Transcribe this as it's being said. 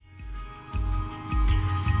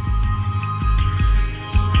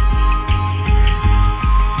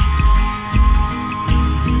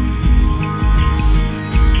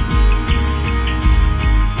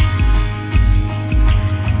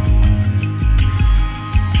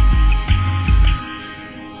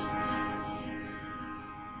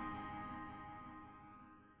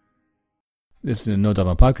This is a No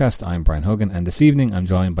Doubt podcast. I'm Brian Hogan, and this evening I'm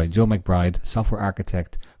joined by Joe McBride, software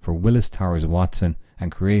architect for Willis Towers Watson and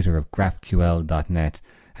creator of GraphQL.net,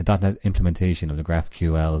 a .NET implementation of the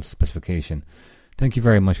GraphQL specification. Thank you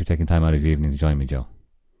very much for taking time out of your evening to join me, Joe.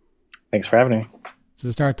 Thanks for having me. So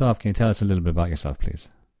to start off, can you tell us a little bit about yourself, please?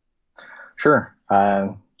 Sure.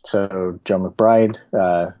 So Joe McBride,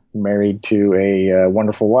 married to a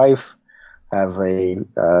wonderful wife, have a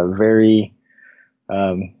very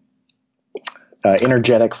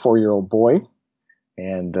energetic 4-year-old boy,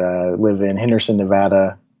 and live in Henderson,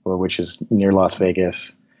 Nevada, which is near Las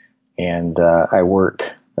Vegas. And I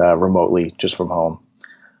work remotely, just from home.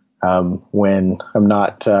 When I'm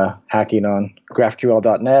not hacking on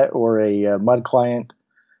GraphQL.net or a MUD client,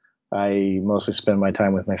 I mostly spend my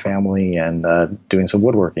time with my family and doing some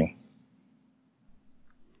woodworking.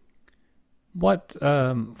 What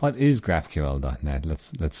is GraphQL.net?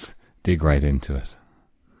 Let's dig right into it.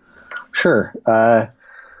 Sure.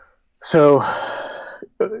 So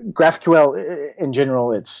GraphQL in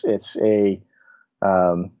general, it's a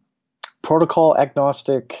protocol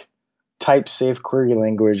agnostic, type safe query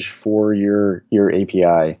language for your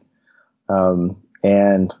API.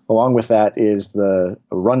 And along with that is the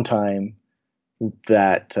runtime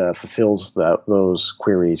that fulfills those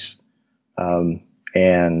queries.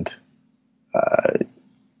 And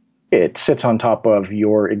it sits on top of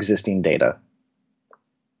your existing data.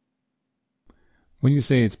 When you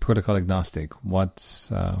say it's protocol agnostic, what's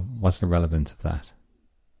the relevance of that?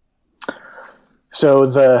 So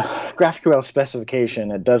the GraphQL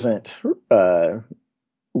specification, it doesn't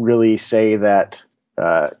really say that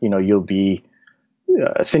you'll be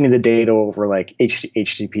sending the data over like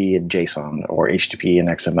HTTP and JSON or HTTP and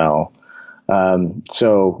XML.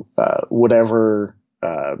 So whatever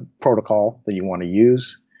protocol that you want to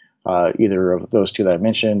use, either of those two that I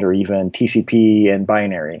mentioned, or even TCP and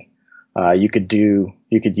binary. You could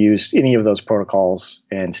use any of those protocols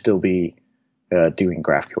and still be doing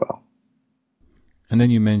GraphQL. And then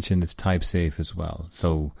you mentioned it's type safe as well.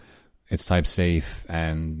 So it's type safe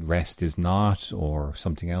and REST is not, or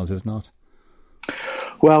something else is not?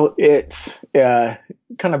 Well, it's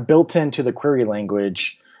kind of built into the query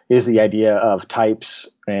language is the idea of types,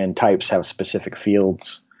 and types have specific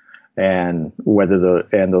fields, and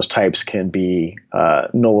those types can be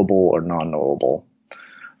nullable or non-nullable.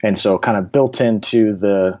 And so kind of built into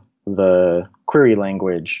the query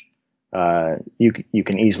language, you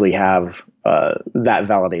can easily have that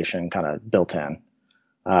validation kind of built in.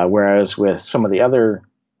 Whereas with some of the other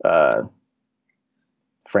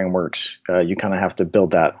frameworks, you kind of have to build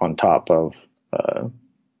that on top of,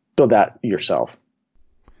 build that yourself.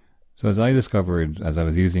 So as I discovered, as I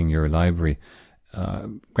was using your library,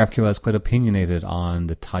 GraphQL is quite opinionated on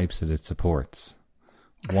the types that it supports.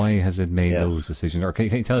 Why has it made those decisions? Or can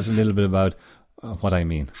you tell us a little bit about what I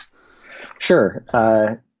mean? Sure.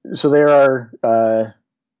 So there are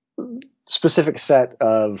specific set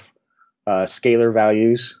of scalar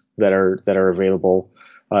values that are available.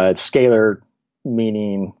 Scalar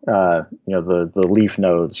meaning the leaf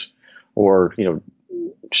nodes, or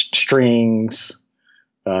strings,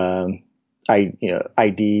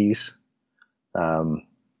 IDs,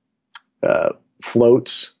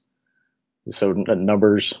 floats. So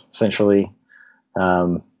numbers, essentially,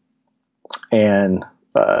 and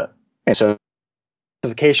so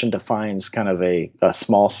specification defines kind of a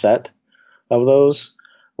small set of those,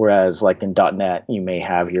 whereas like in .NET you may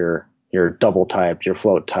have your double type, your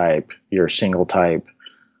float type, your single type,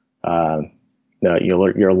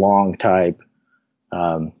 your long type,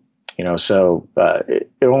 So it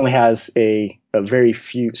only has a very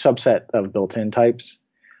few subset of built-in types.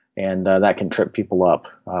 And that can trip people up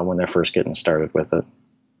when they're first getting started with it.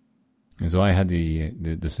 So I had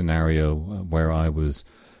the scenario where I was,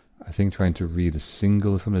 I think, trying to read a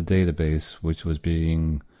single from the database, which was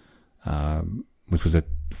a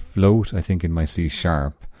float, I think, in my C#,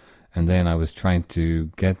 and then I was trying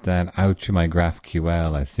to get that out to my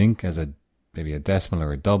GraphQL, I think, as maybe a decimal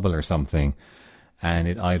or a double or something, and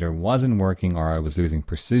it either wasn't working or I was losing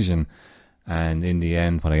precision. And in the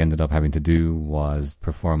end, what I ended up having to do was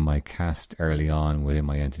perform my cast early on within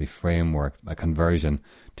my entity framework, a conversion,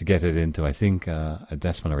 to get it into, I think, a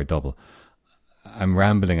decimal or a double. I'm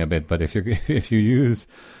rambling a bit, but if you use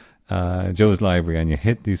Joe's library and you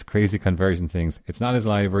hit these crazy conversion things, it's not his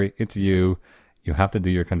library, it's you. You have to do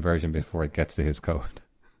your conversion before it gets to his code.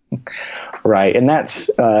 Right, and that's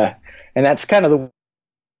kind of the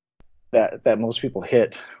that most people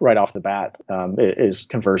hit right off the bat, is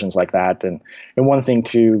conversions like that. And one thing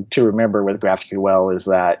to remember with GraphQL is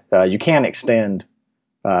that you can extend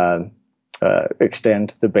the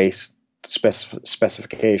base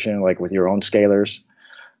specification, like with your own scalars.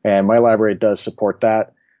 And my library does support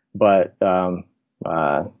that, but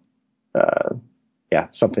yeah,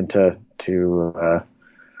 something to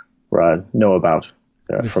know about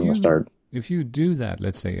from the start. If you do that,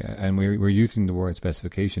 let's say, and we're using the word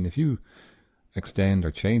specification, if you extend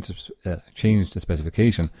or change the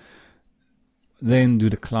specification, then do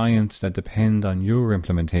the clients that depend on your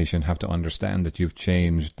implementation have to understand that you've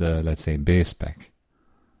changed the, let's say, base spec?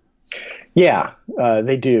 Yeah,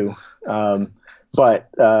 they do.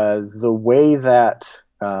 But the way that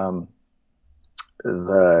the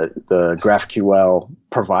GraphQL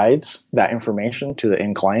provides that information to the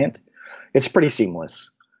end client, it's pretty seamless.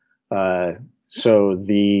 So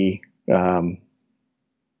the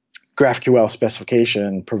GraphQL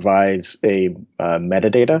specification provides a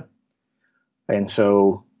metadata. And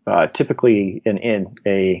so typically in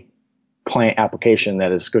a client application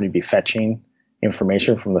that is going to be fetching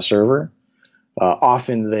information from the server,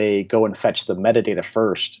 often they go and fetch the metadata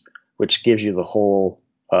first, which gives you the whole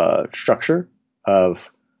structure of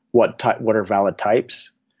what are valid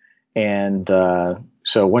types. And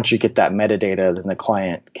so once you get that metadata, then the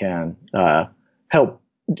client can help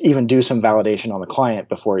even do some validation on the client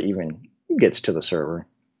before it even gets to the server.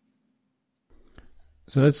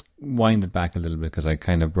 So let's wind it back a little bit because I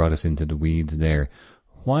kind of brought us into the weeds there.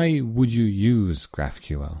 Why would you use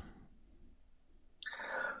GraphQL?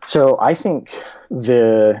 So I think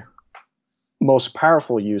the most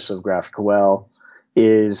powerful use of GraphQL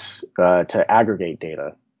is to aggregate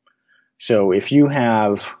data. So if you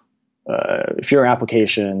have, if your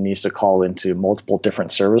application needs to call into multiple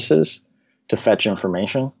different services to fetch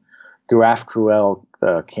information, GraphQL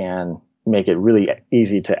can make it really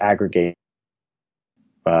easy to aggregate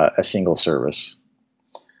a single service.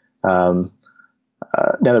 Another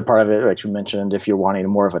part of it, like you mentioned, if you're wanting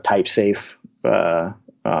more of a type-safe API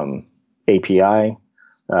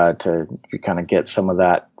to kind of get some of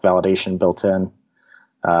that validation built in.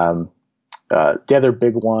 The other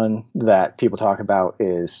big one that people talk about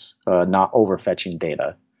is not overfetching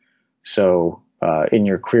data. So in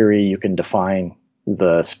your query, you can define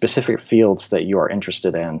the specific fields that you are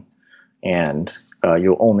interested in, and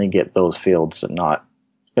you'll only get those fields and not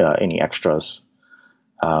any extras.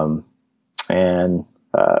 And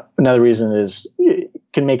another reason is it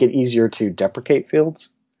can make it easier to deprecate fields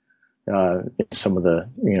in some of the,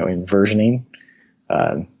 in versioning.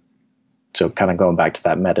 So kind of going back to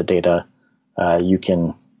that metadata, you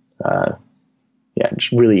can,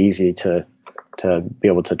 it's really easy to be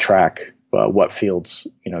able to track what fields,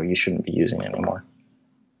 you shouldn't be using anymore.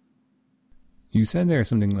 You said there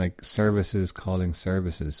something like services calling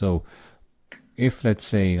services. So if, let's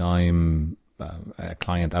say, I'm a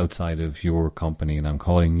client outside of your company and I'm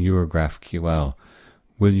calling your GraphQL,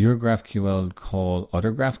 will your GraphQL call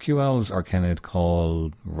other GraphQLs, or can it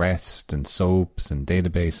call REST and SOAPs and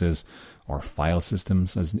databases or file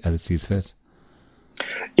systems as it sees fit?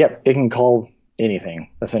 Yep, it can call anything,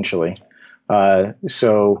 essentially.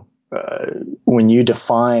 So when you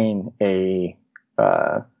define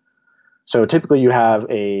so typically you have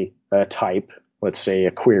a type, let's say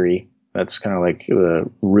a query. That's kind of like the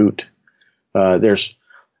root. There's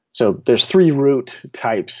three root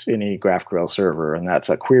types in a GraphQL server, and that's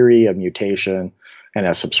a query, a mutation, and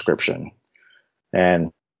a subscription. And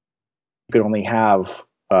you could only have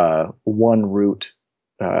one root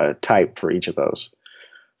type for each of those.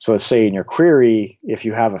 So let's say in your query, if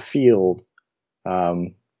you have a field,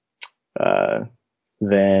 then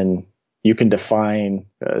you can define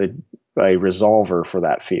a resolver for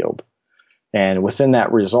that field. And within that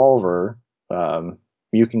resolver,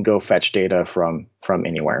 you can go fetch data from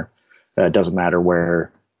anywhere. It doesn't matter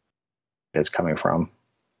where it's coming from.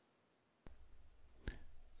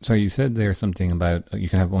 So you said there something about you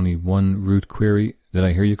can have only one root query. Did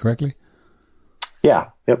I hear you correctly? Yeah.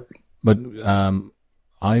 Yep. But I'm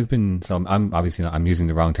obviously I'm using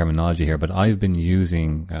the wrong terminology here, but I've been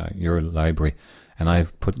using your library, and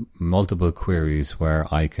I've put multiple queries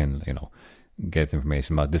where I can, get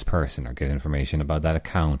information about this person, or get information about that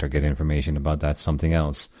account, or get information about that something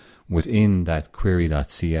else within that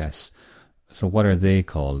query.cs. So what are they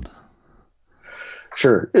called?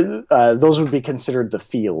 Sure. Those would be considered the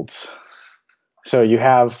fields. So you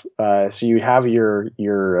have your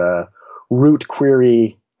root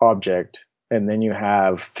query object, and then you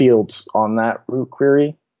have fields on that root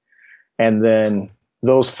query. And then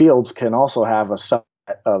those fields can also have a subset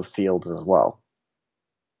of fields as well.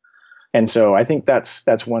 And so I think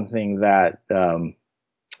that's one thing that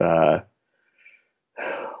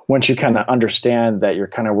once you kind of understand that you're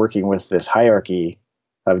kind of working with this hierarchy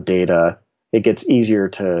of data, it gets easier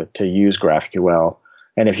to use GraphQL.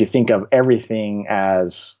 And if you think of everything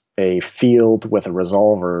as a field with a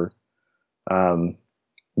resolver,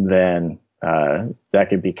 then that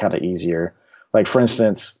could be kind of easier. Like for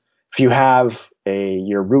instance, if you have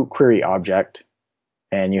your root query object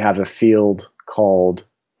and you have a field called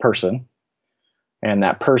person, and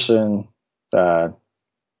that person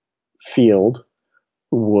field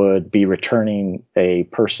would be returning a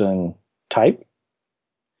person type.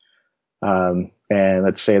 And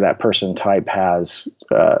let's say that person type has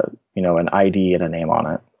an ID and a name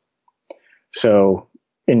on it. So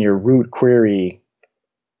in your root query,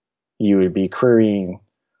 you would be querying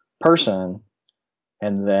person,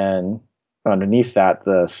 and then underneath that,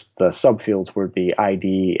 the subfields would be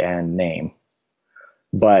ID and name.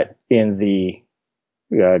 But in the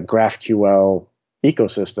GraphQL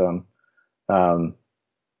ecosystem,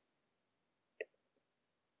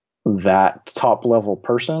 that top level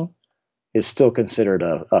person is still considered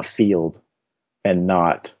a field and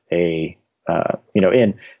not a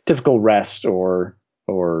in typical REST or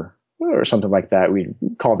something like that, we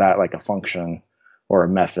call that like a function or a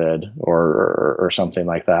method or something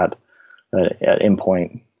like that, an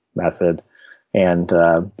endpoint method. And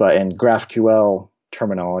but in GraphQL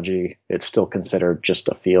terminology, it's still considered just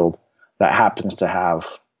a field that happens to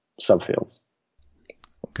have subfields.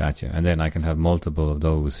 Gotcha. And then I can have multiple of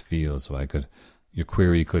those fields. So your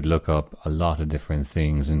query could look up a lot of different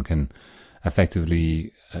things and can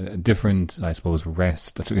effectively different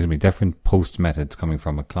post methods coming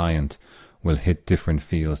from a client will hit different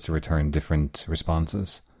fields to return different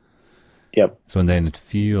responses. Yep. So and then it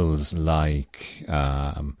feels like,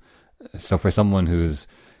 so for someone who's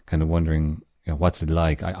kind of wondering, what's it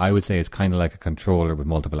like? I would say it's kind of like a controller with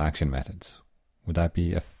multiple action methods. Would that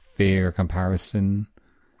be a fair comparison?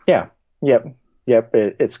 Yeah. Yep.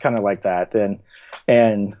 It's kind of like that.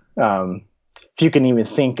 And if you can even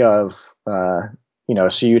think of,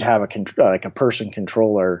 so you'd have like a person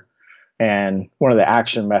controller, and one of the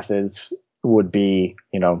action methods would be,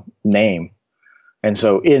 name. And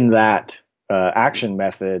so in that action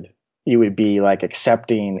method, you would be like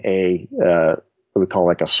accepting what we call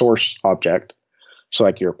like a source object. So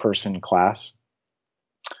like your person class,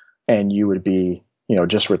 and you would be,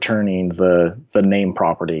 just returning the name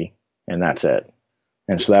property, and that's it.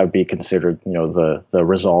 And so that would be considered, the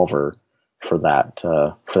resolver for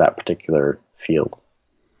that particular field.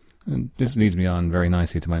 And this leads me on very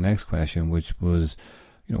nicely to my next question, which was,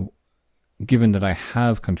 given that I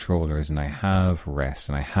have controllers and I have REST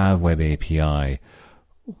and I have Web API,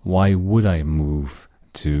 why would I move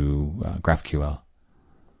to GraphQL?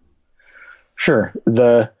 Sure.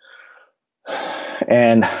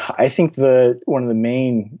 And I think one of the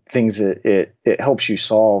main things that it helps you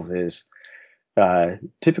solve is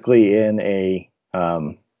typically in a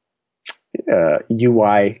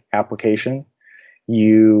UI application,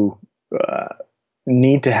 you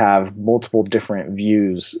need to have multiple different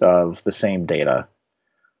views of the same data.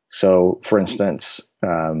 So, for instance,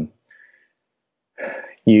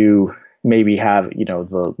 you maybe have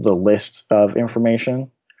the list of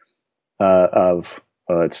information of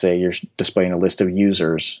let's say you're displaying a list of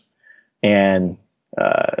users, and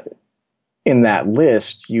in that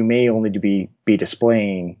list, you may only be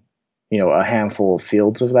displaying a handful of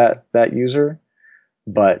fields of that user,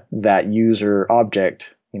 but that user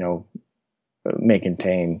object may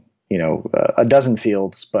contain a dozen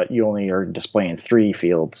fields, but you only are displaying 3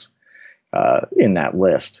 fields in that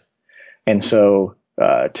list. And so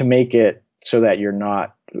to make it so that you're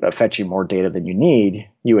not fetching more data than you need,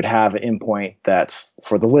 you would have an endpoint that's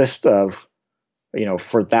for the list of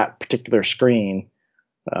for that particular screen,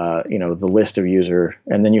 the list of user,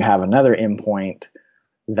 and then you have another endpoint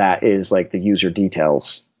that is like the user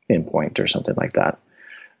details endpoint or something like that.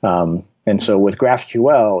 And so with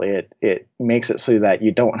GraphQL, it makes it so that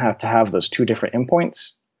you don't have to have those 2 different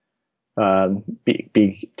endpoints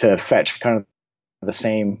to fetch kind of the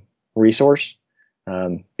same resource,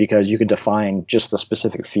 because you can define just the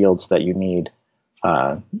specific fields that you need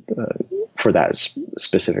for that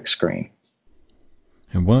specific screen.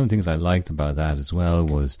 And one of the things I liked about that as well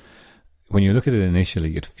was when you look at it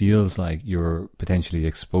initially, it feels like you're potentially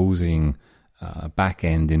exposing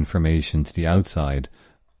back-end information to the outside.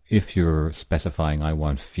 If you're specifying, I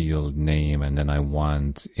want field name, and then I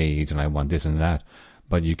want age, and I want this and that,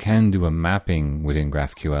 but you can do a mapping within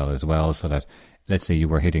GraphQL as well, so that, let's say you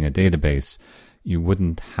were hitting a database, you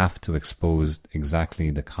wouldn't have to expose exactly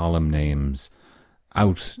the column names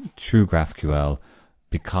out through GraphQL,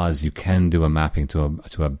 because you can do a mapping to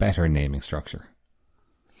a better naming structure.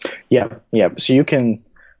 Yeah. So you can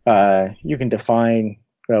define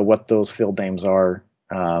what those field names are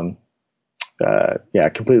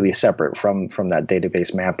completely separate from that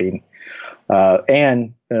database mapping.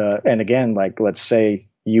 And again, like let's say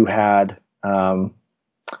you had one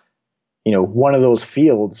of those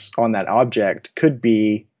fields on that object could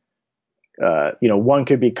be one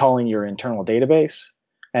could be calling your internal database,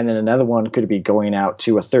 and then another one could be going out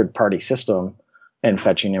to a third-party system and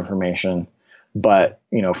fetching information. But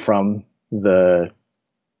from the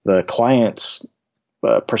client's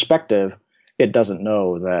perspective, it doesn't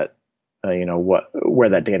know that where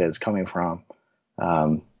that data is coming from.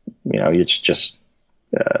 It's just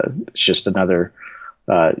another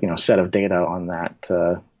set of data on that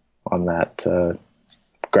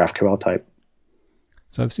GraphQL type.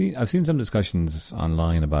 So I've seen some discussions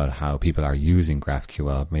online about how people are using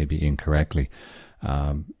GraphQL maybe incorrectly.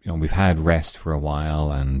 We've had REST for a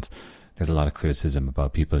while, and there's a lot of criticism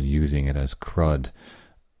about people using it as CRUD.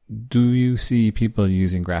 Do you see people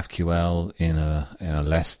using GraphQL in a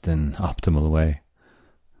less than optimal way?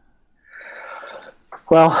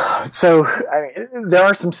 Well, so there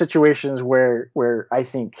are some situations where I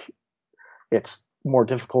think it's more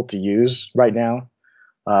difficult to use right now.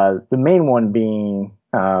 The main one being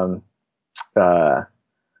trying to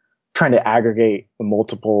aggregate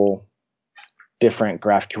multiple different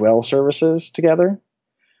GraphQL services together.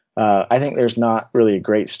 I think there's not really a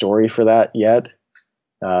great story for that yet.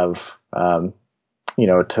 Of to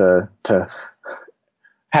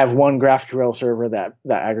have one GraphQL server that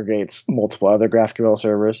aggregates multiple other GraphQL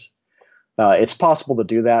servers. It's possible to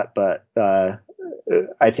do that, but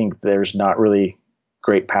I think there's not really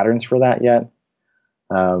great patterns for that yet.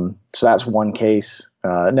 So that's one case.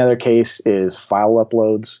 Another case is file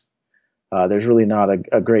uploads. There's really not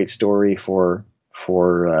a great story for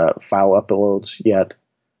file uploads yet.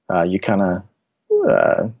 You kind of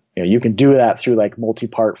you can do that through like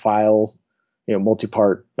multi-part files,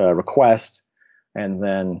 multi-part request, and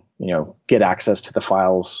then get access to the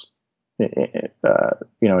files in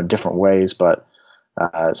different ways. But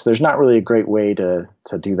so there's not really a great way to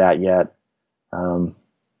do that yet.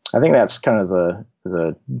 I think that's kind of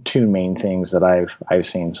the two main things that I've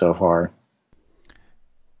seen so far.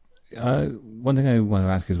 One thing I want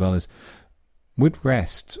to ask as well is, with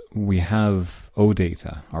REST, we have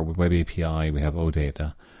OData, or with Web API, we have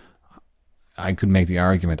OData. I could make the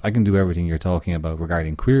argument, I can do everything you're talking about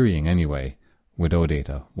regarding querying anyway with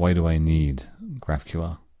OData. Why do I need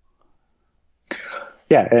GraphQL?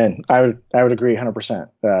 Yeah, and I would agree 100%.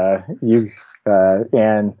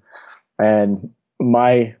 And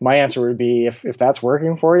my answer would be, if that's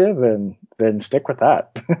working for you, then stick with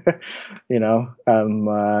that.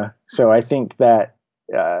 So I think that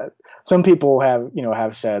some people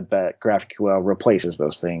have said that GraphQL replaces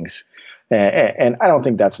those things, and I don't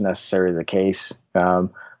think that's necessarily the case.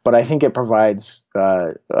 But I think it provides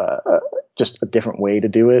just a different way to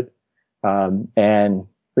do it, and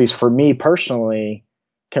at least for me personally,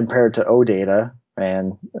 compared to OData,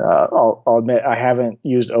 and I'll admit I haven't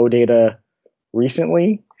used OData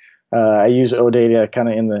recently. I used OData kind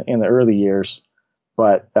of in the early years,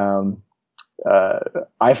 but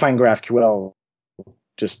I find GraphQL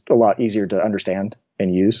just a lot easier to understand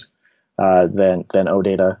and use than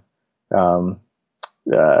OData.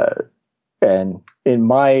 And in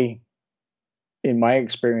my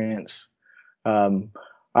experience,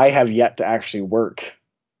 I have yet to actually work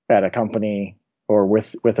at a company or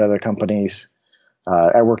with other companies.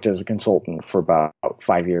 I worked as a consultant for about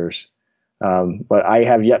 5 years, but I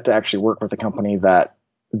have yet to actually work with a company that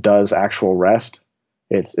does actual REST.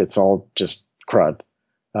 It's all just CRUD,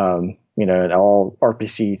 and all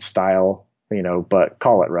RPC style, but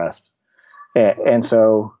call it REST. And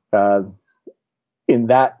so in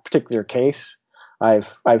that particular case,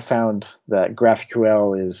 I've found that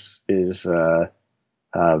GraphQL is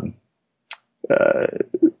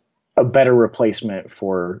a better replacement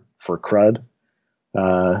for CRUD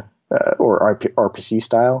or RPC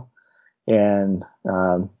style, and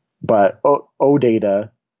but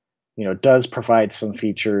OData, does provide some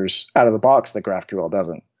features out of the box that GraphQL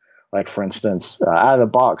doesn't. Like for instance, out of the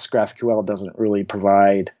box, GraphQL doesn't really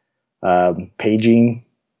provide paging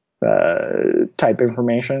type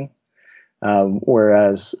information,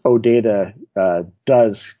 whereas OData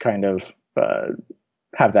does kind of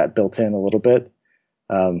have that built in a little bit,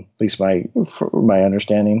 at least my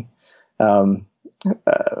understanding. And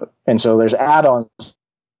so there's add-ons.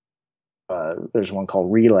 There's one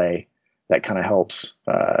called Relay that kind of helps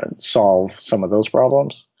solve some of those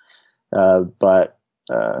problems. But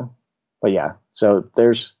yeah, so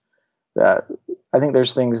there's I think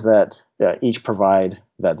there's things that each provide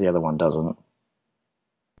that the other one doesn't.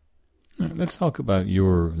 Let's talk about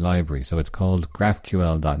your library. So it's called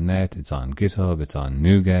GraphQL.net. It's on GitHub. It's on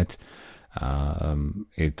NuGet.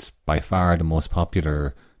 It's by far the most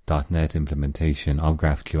popular .NET implementation of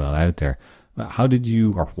GraphQL out there. How did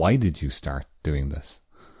you, or why did you start doing this?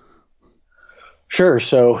 Sure.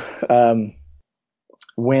 So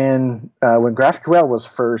when GraphQL was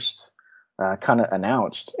first kind of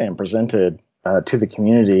announced and presented to the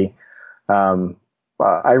community,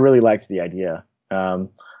 I really liked the idea,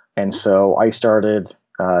 and so I started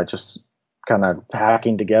just kind of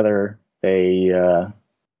hacking together a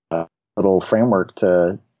little framework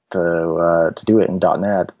to do it in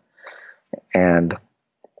 .NET, and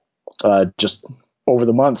just over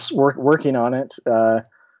the months working on it,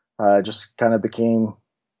 just kind of became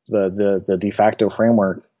the de facto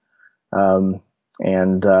framework,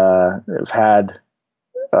 and I've had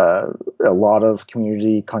a lot of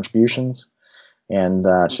community contributions, and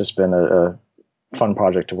it's just been a fun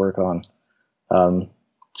project to work on.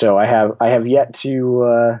 So I have yet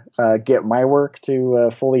to get my work to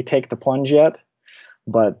fully take the plunge yet,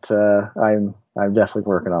 but I'm definitely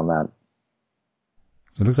working on that.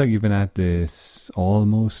 So it looks like you've been at this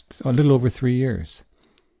almost a little over 3 years.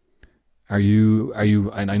 Are you?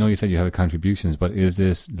 And I know you said you have contributions, but is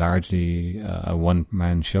this largely a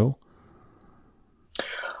one-man show?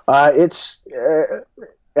 It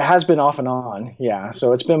has been off and on, yeah.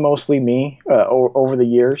 So it's been mostly me over the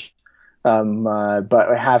years, but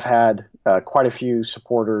I have had quite a few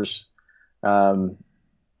supporters and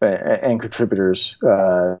contributors.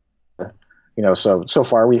 So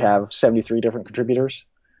far we have 73 different contributors,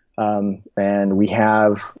 and we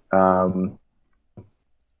have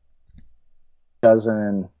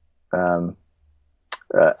dozen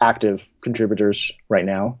active contributors right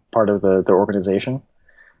now, part of the organization,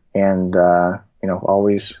 and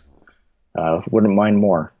always wouldn't mind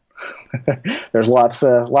more. There's lots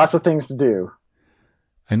of things to do.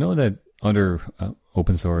 I know that other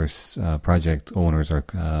open source project owners or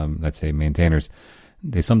let's say maintainers,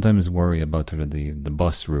 they sometimes worry about sort of the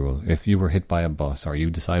bus rule. If you were hit by a bus, or you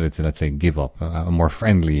decided to, let's say, give up, a more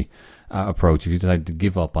friendly approach, if you decided to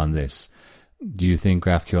give up on this, do you think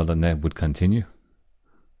GraphQL.net would continue?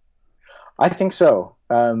 I think so.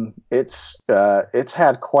 It's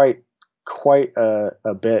had quite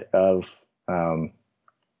a bit of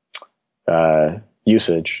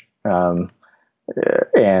usage,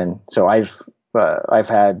 and so I've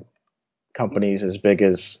had companies as big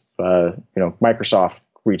as Microsoft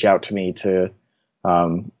reach out to me to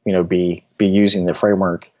be using the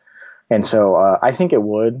framework. And so I think it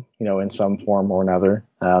would, in some form or another.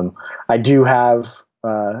 I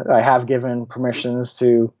have given permissions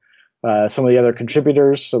to some of the other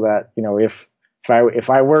contributors so that if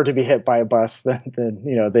I were to be hit by a bus,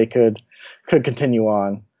 then they could continue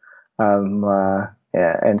on.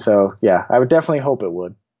 And so I would definitely hope it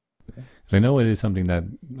would. I know it is something that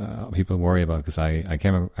people worry about, because I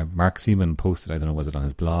can't remember, Mark Seaman posted, I don't know, was it on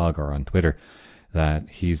his blog or on Twitter, that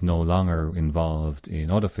he's no longer involved in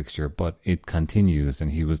AutoFixture, but it continues,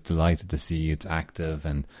 and he was delighted to see it's active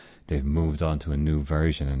and they've moved on to a new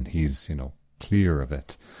version, and he's clear of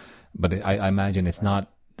it. But I imagine it's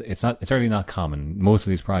certainly not common. Most of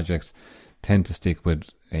these projects tend to stick with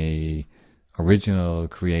a original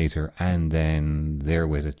creator and then they're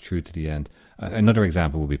with it true to the end. Another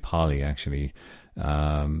example would be Poly, actually.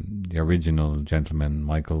 The original gentleman,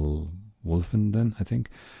 Michael Wolfenden, I think,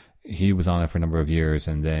 he was on it for a number of years,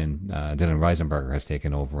 and then Dylan Reisenberger has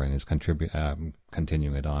taken over and is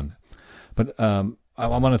continuing it on. But I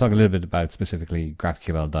want to talk a little bit about specifically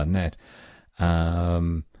GraphQL.net.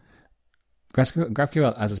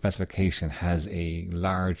 GraphQL as a specification has a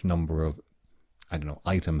large number of,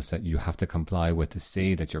 items that you have to comply with to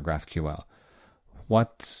say that you're GraphQL.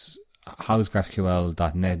 How's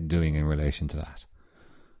GraphQL.net doing in relation to that?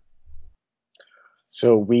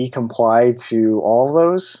 So we comply to all of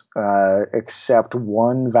those except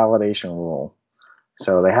one validation rule.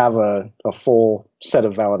 So they have a full set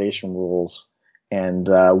of validation rules, and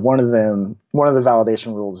one of the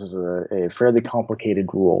validation rules is a fairly complicated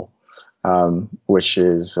rule, which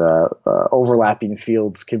is overlapping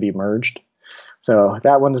fields can be merged. So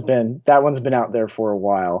that one's been out there for a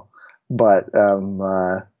while, but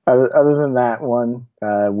other than that one,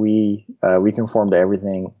 we conform to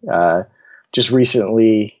everything. Just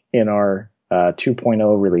recently in our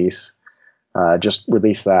 2.0 release, just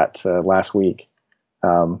released that last week.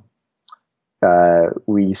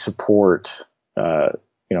 We support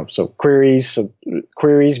so queries,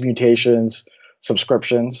 mutations,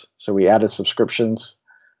 subscriptions. So we added subscriptions,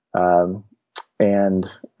 and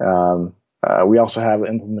we also have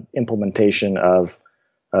implementation of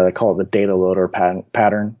they call it the data loader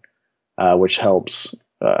pattern, which helps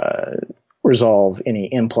resolve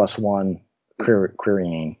any N+1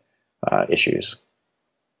 querying issues.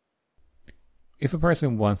 If a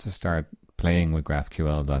person wants to start playing with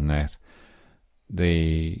GraphQL.net,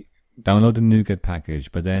 they download the NuGet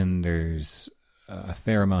package, but then there's a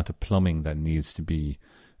fair amount of plumbing that needs to be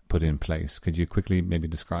put in place. Could you quickly maybe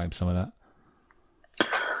describe some of that?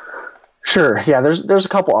 Sure. Yeah, there's a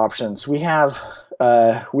couple options. We have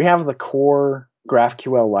the core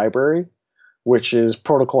GraphQL library, which is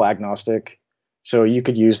protocol agnostic. So you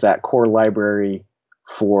could use that core library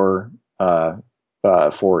for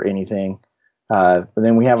anything. And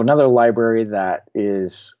then we have another library that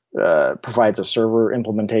provides a server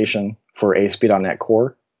implementation for ASP.NET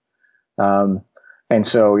Core. And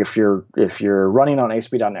so if you're running on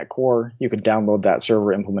ASP.NET Core, you could download that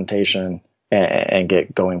server implementation and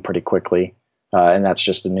get going pretty quickly. And that's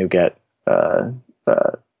just a NuGet,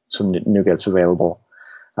 some NuGets available.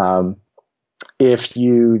 If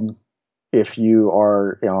you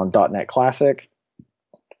are on .NET Classic,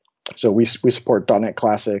 so we support .NET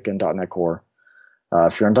Classic and .NET Core.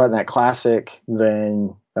 If you're on .NET Classic,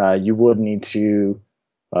 then you would need to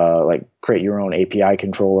create your own API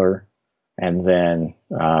controller, and then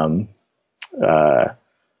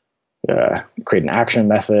create an action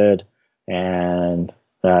method, and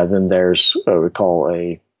then there's what we call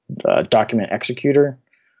a document executor,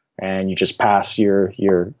 and you just pass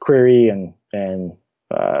your query and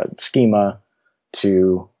schema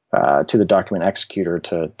to the document executor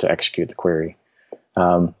to execute the query.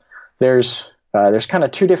 There's kind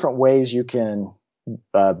of two different ways you can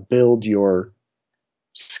build your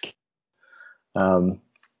schema,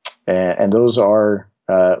 and those are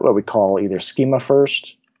what we call either schema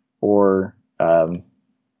first or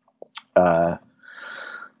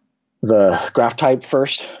the graph type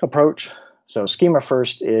first approach. So schema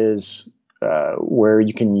first is where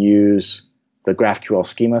you can use the GraphQL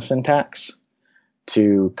schema syntax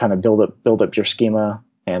to kind of build up your schema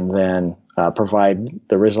and then provide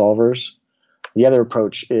the resolvers. The other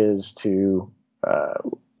approach is to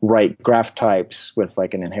write graph types with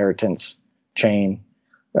like an inheritance chain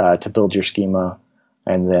to build your schema,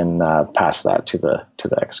 and then pass that to the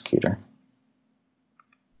executor.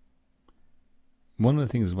 One of the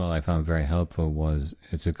things as well I found very helpful was,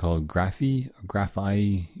 is it called Graphy,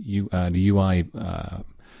 the UI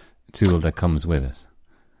tool that comes with it?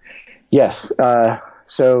 Yes.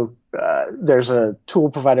 So there's a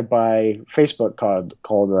tool provided by Facebook called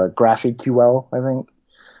GraphQL, I think.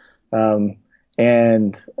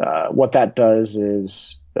 And what that does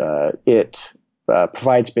is it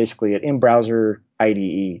provides basically an in-browser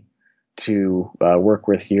IDE to work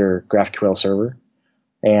with your GraphQL server.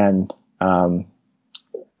 And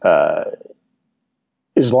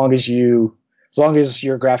as long as your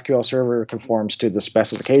GraphQL server conforms to the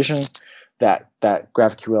specification, that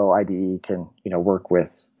GraphQL IDE can work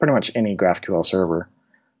with pretty much any GraphQL server.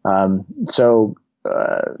 So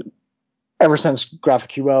ever since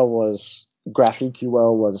GraphQL was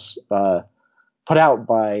put out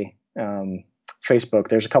by Facebook,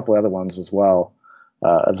 there's a couple other ones as well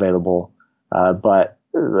available, but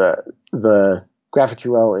the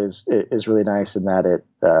GraphQL is really nice in that it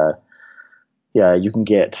you can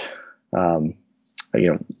get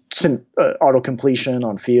auto completion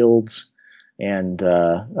on fields, and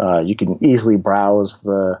you can easily browse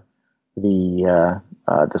the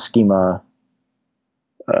schema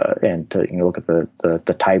and to look at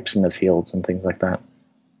the types in the fields and things like that.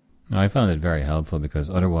 I found it very helpful because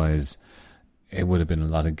otherwise it would have been a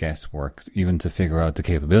lot of guesswork even to figure out the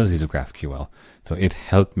capabilities of GraphQL. So it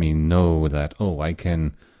helped me know that, I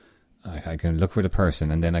can look for the person,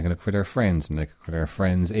 and then I can look for their friends, and I can look for their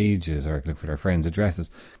friends' ages, or I can look for their friends' addresses,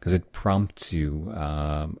 because it prompts you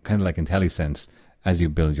kind of like IntelliSense as you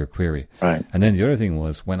build your query. Right. And then the other thing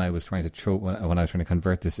was when I was trying to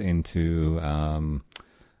convert this into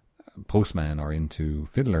Postman or into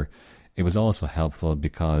Fiddler, it was also helpful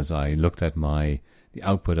because I looked at the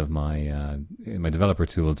output of my developer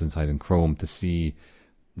tools inside in Chrome to see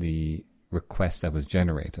the request that was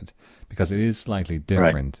generated, because it is slightly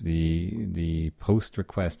different. Right. The post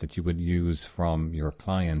request that you would use from your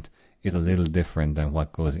client is a little different than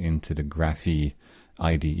what goes into the Graphy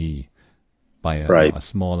IDE by a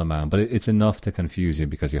small amount, but it's enough to confuse you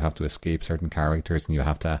because you have to escape certain characters and you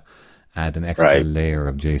have to add an extra layer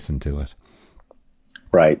of JSON to it.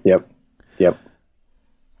 Right. Yep.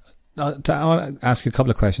 I want to ask you a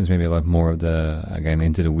couple of questions maybe about more of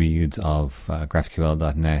into the weeds of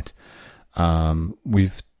GraphQL.net.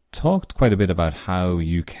 We've talked quite a bit about how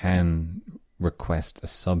you can request a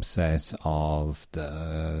subset of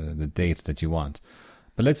the data that you want.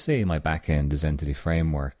 But let's say my backend is Entity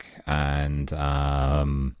Framework, and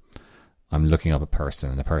I'm looking up a person,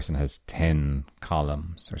 and the person has 10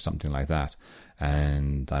 columns or something like that.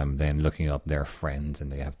 And I'm then looking up their friends,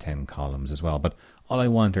 and they have 10 columns as well. But all I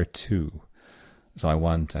want are 2. So I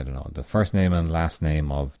want, I don't know, the first name and last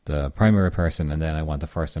name of the primary person, and then I want the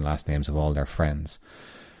first and last names of all their friends.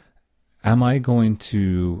 Am I going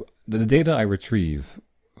to, the data I retrieve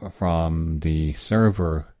from the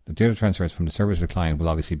server, the data transfers from the server to the client will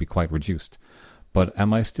obviously be quite reduced. But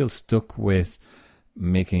am I still stuck with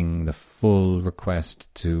making the full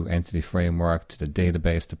request to Entity Framework, to the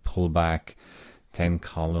database, to pull back 10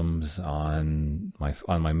 columns on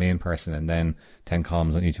my main person and then 10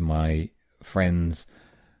 columns on each of my friends?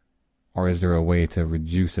 Or is there a way to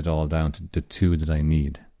reduce it all down to the 2 that I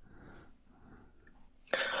need?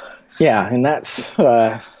 Yeah, and that's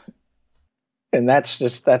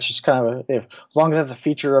just kind of as long as that's a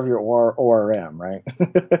feature of your ORM, right?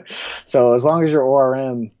 So as long as your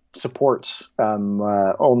ORM supports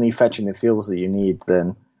only fetching the fields that you need,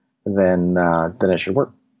 then it should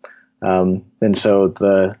work. And so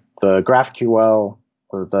the GraphQL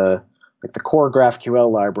or the core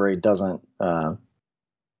GraphQL library doesn't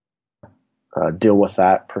deal with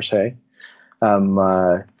that per se.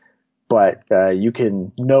 But you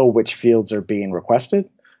can know which fields are being requested,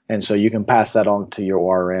 and so you can pass that on to your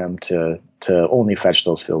ORM to only fetch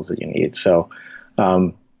those fields that you need. So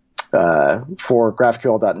for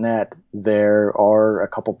GraphQL.net, there are a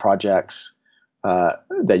couple projects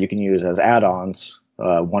that you can use as add-ons,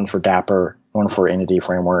 one for Dapper, one for Entity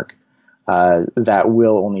Framework, that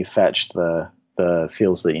will only fetch the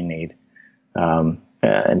fields that you need.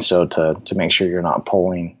 And so to make sure you're not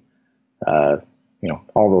pulling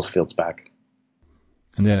all those fields back.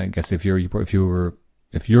 And then I guess if your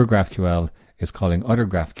GraphQL is calling other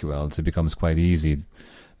GraphQLs, it becomes quite easy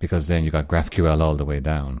because then you got GraphQL all the way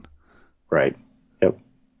down. Right. Yep.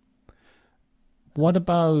 What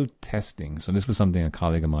about testing? So this was something a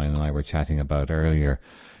colleague of mine and I were chatting about earlier.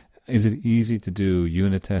 Is it easy to do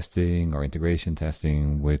unit testing or integration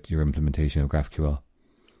testing with your implementation of GraphQL?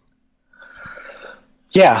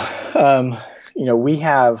 Yeah. We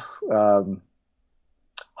have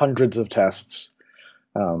hundreds of tests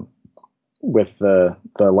with the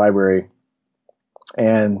library,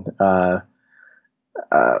 and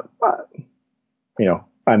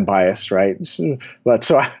I'm biased, right? But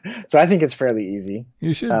so I think it's fairly easy.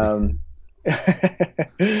 You should be.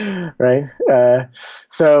 Right. I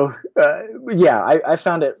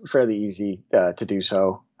found it fairly easy to do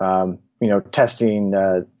so. Testing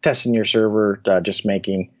your server, just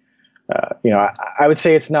making. I would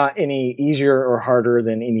say it's not any easier or harder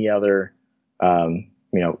than any other,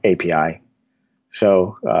 API.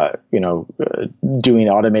 So, doing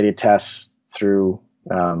automated tests through,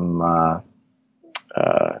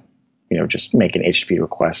 just making HTTP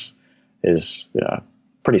requests is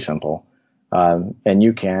pretty simple. And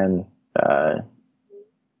you can,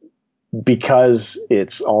 because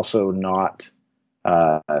it's also not,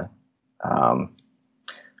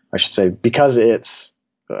 because it's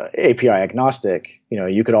API agnostic,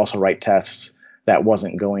 you could also write tests that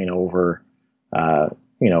wasn't going over,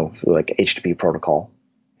 like HTTP protocol,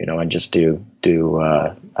 and just do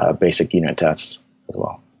basic unit tests as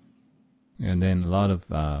well. And then a lot of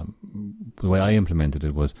the way I implemented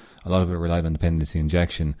it was a lot of it relied on dependency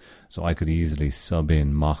injection, so I could easily sub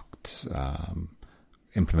in mocked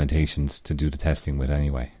implementations to do the testing with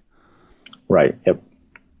anyway. Right. Yep.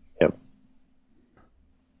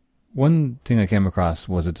 One thing I came across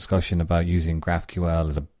was a discussion about using GraphQL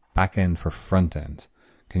as a backend for front end.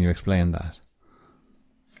 Can you explain that?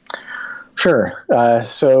 Sure.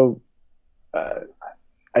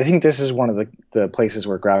 I think this is one of the places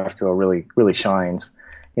where GraphQL really shines,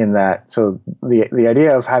 in that. So the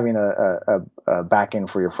idea of having a backend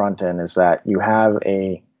for your front end is that you have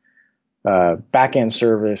a backend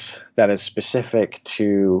service that is specific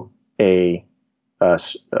to a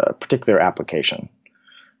particular application.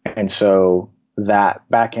 And so that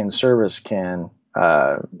backend service can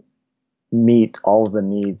meet all of the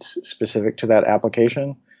needs specific to that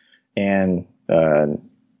application, and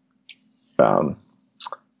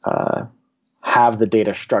have the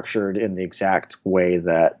data structured in the exact way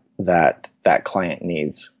that client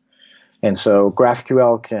needs. And so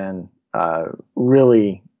GraphQL can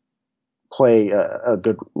really play a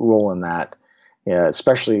good role in that,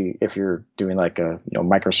 especially if you're doing like a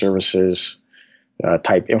microservices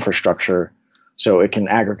type infrastructure. So it can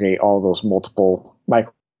aggregate all those multiple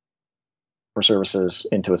microservices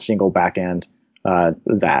into a single backend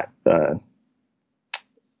that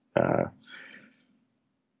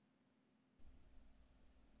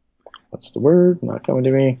what's the word? Not coming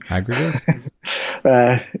to me. Aggregate?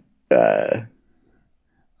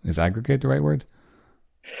 Is aggregate the right word?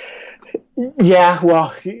 Yeah,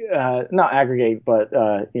 well, not aggregate, but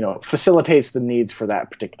facilitates the needs for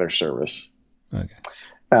that particular service. Okay.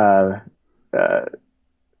 Uh, uh,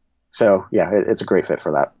 so yeah, it's a great fit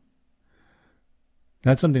for that.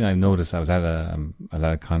 That's something I noticed. I was at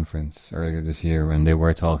a conference earlier this year, and they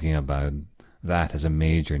were talking about that as a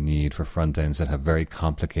major need for front ends that have very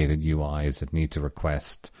complicated UIs that need to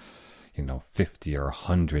request, 50 or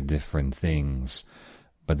 100 different things.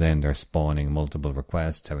 But then they're spawning multiple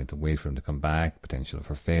requests, having to wait for them to come back, potential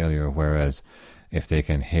for failure. Whereas if they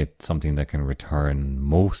can hit something that can return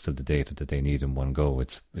most of the data that they need in one go,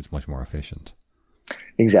 it's much more efficient.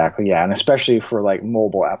 Exactly, yeah, and especially for like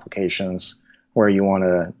mobile applications where you want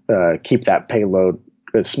to keep that payload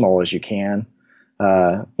as small as you can.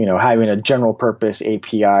 Having a general purpose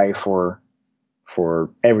API for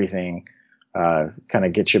everything kind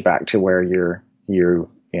of gets you back to where you're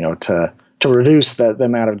to reduce the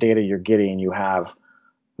amount of data you're getting. You have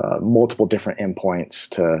multiple different endpoints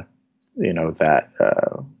to that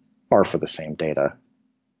are for the same data.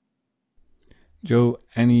 Joe,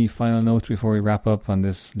 any final notes before we wrap up on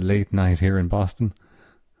this late night here in Boston?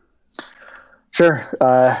 Sure.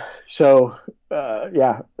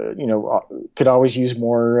 Could always use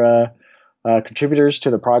more contributors to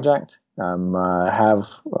the project. Have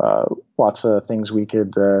lots of things we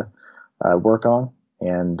could work on,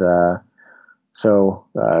 and so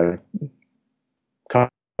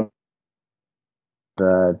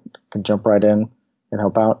can jump right in and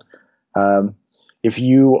help out. If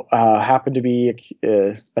you happen to be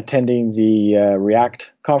attending the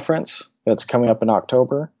React conference that's coming up in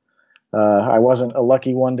October, I wasn't a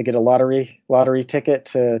lucky one to get a lottery ticket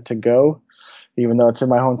to go, even though it's in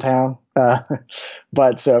my hometown.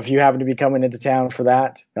 But so if you happen to be coming into town for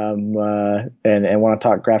that and want to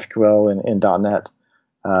talk GraphQL and .NET,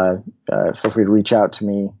 feel free to reach out to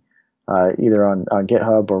me either on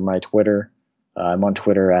GitHub or my Twitter. I'm on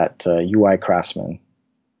Twitter at UI Craftsman.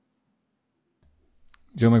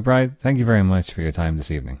 Joe McBride, thank you very much for your time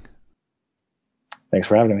this evening. Thanks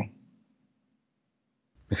for having me.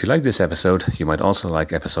 If you like this episode, you might also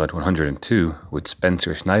like episode 102 with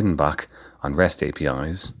Spencer Schneidenbach on REST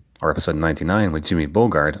APIs, or episode 99 with Jimmy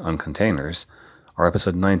Bogard on containers, or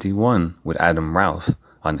episode 91 with Adam Ralph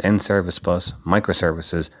on N-Service Bus,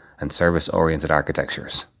 microservices, and service-oriented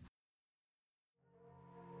architectures.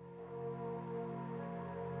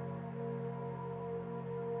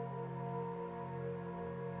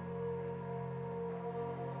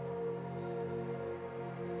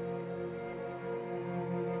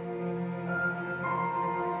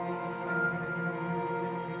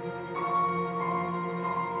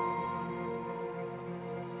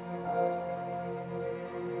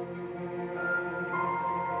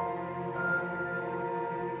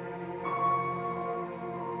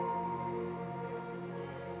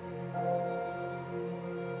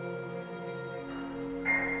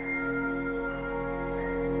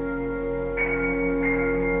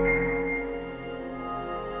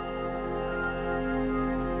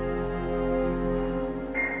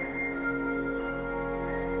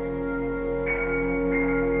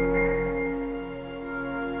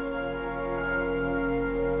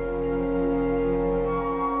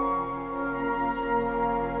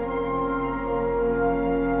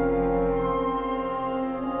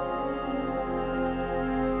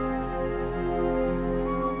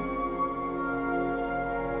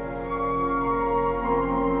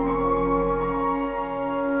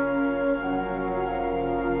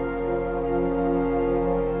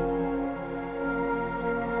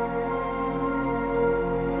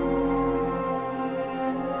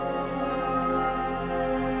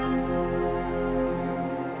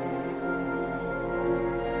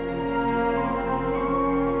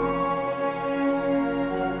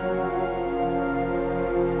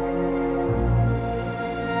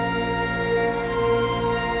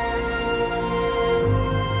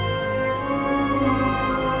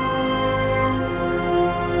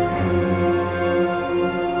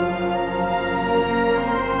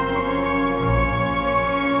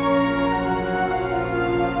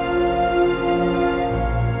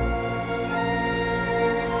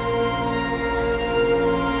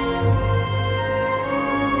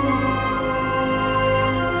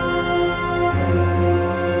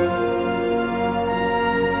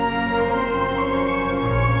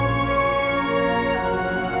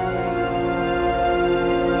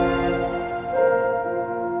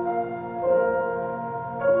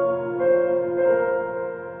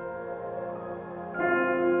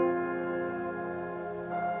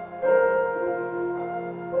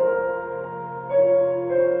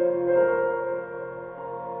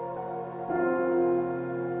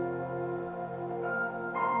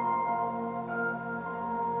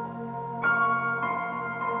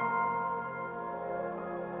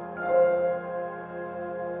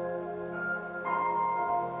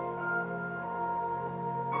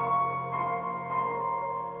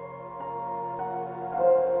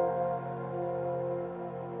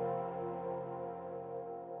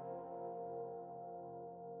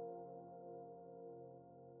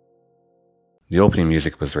 The opening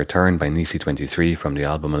music was Return by Nisi 23 from the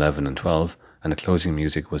album 11 and 12, and the closing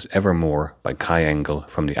music was Evermore by Kai Engel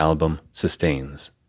from the album Sustains.